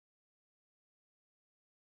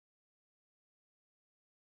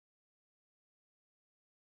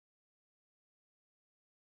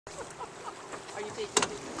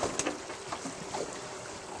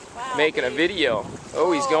making a video.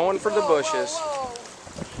 Oh, he's going for the bushes.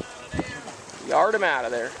 Yard him out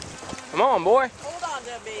of there. Come on, boy. Hold on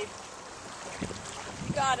there, babe.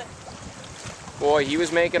 You got it. Boy, he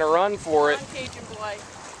was making a run for it. Come on, Cajun boy.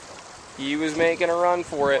 He was making a run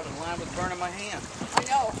for it. The line was burning my hand. I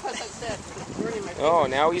know, as I said. Burning my Oh,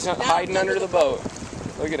 now he's hiding under the boat.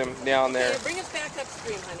 Look at him down there. Okay, bring us back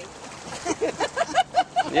upstream, honey.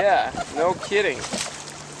 Yeah, no kidding.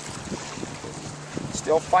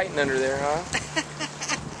 Still fighting under there, huh?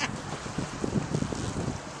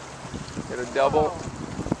 Get a double.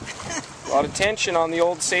 A lot of tension on the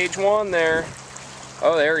old Sage 1 there.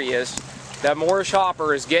 Oh, there he is. That Morrish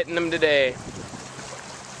Hopper is getting them today.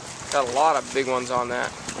 Got a lot of big ones on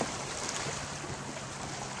that.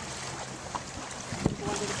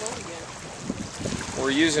 We're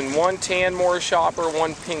using one tan Morrish Hopper,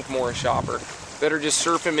 one pink Morrish Hopper. Better just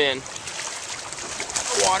surf him in.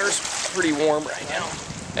 The water's pretty warm right now.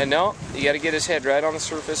 And no, you got to get his head right on the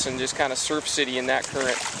surface and just kind of surf city in that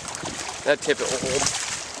current. That tippet will hold.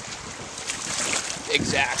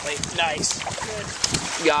 Exactly. Nice.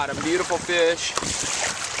 Good. Got him. Beautiful fish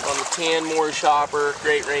on the tan Morrish Hopper.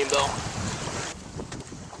 Great rainbow.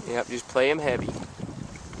 Yep, just play him heavy.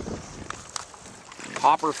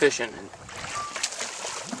 Hopper fishing.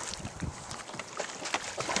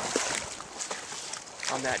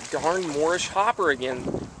 On that darn Morrish Hopper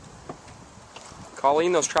again.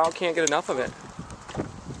 Colleen, those trout can't get enough of it.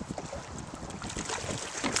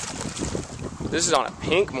 This is on a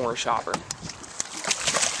pink Morrish Hopper.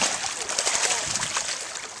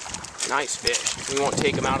 Nice fish. We won't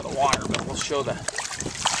take him out of the water, but we'll show the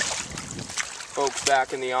folks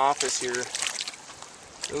back in the office here.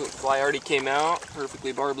 Ooh, fly already came out.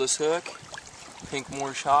 Perfectly barbless hook. Pink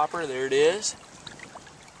Morrish Hopper. There it is.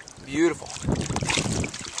 Beautiful.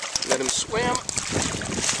 Let him swim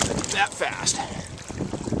that fast.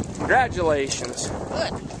 Congratulations.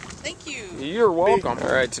 Good. Thank you. You're welcome.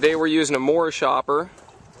 All right, today we're using a Morrish Hopper.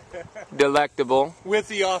 Delectable. With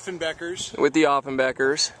the Offenbeckers. With the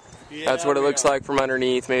Offenbeckers. Yeah, that's what it looks like from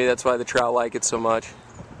underneath. Maybe that's why the trout like it so much.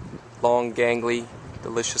 Long, gangly,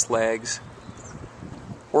 delicious legs.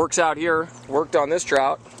 Works out here. Worked on this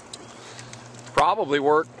trout. Probably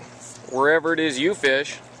work wherever it is you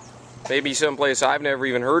fish. Maybe someplace I've never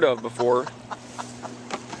even heard of before.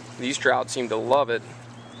 These trout seem to love it.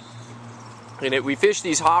 And we fish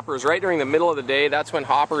these hoppers right during the middle of the day. That's when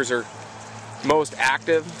hoppers are most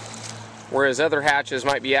active. Whereas other hatches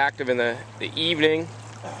might be active in the evening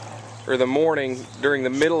or the morning. During the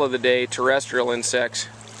middle of the day, terrestrial insects.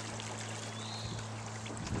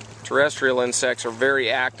 Terrestrial insects are very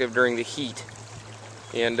active during the heat.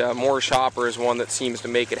 And Morrish Hopper is one that seems to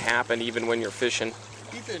make it happen even when you're fishing.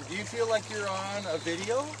 Ethan, do you feel like you're on a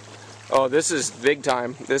video? Oh, this is big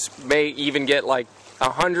time. This may even get like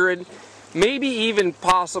 100, maybe even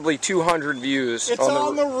possibly 200 views. It's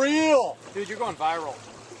on the reel! Dude, you're going viral.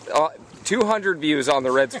 200 views on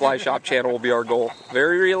the Red's Fly Shop channel will be our goal.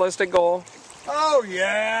 Very realistic goal. Oh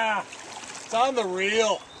yeah! It's on the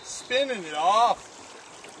reel. Spinning it off.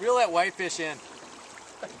 Reel that whitefish in.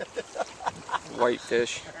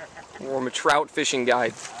 Whitefish. I'm a trout fishing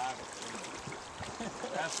guide.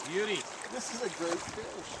 That's beauty. This is a great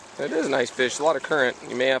fish. It is a nice fish. A lot of current.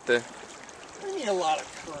 You may have to... What do you mean a lot of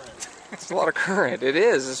current? It's a lot of current. It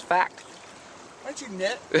is. It's fact. Why don't you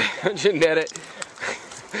net? Why don't you net it?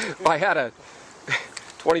 If I had a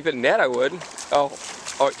 20-foot net, I would. Oh,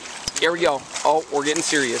 here we go. Oh, we're getting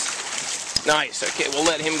serious. Nice. Okay, we'll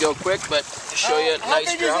let him go quick, but to show you a nice trout.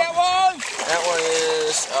 How big is that one? That one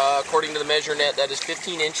is, according to the measure net, that is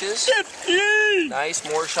 15 inches. 15! Nice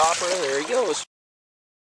Morrish Hopper. There he goes.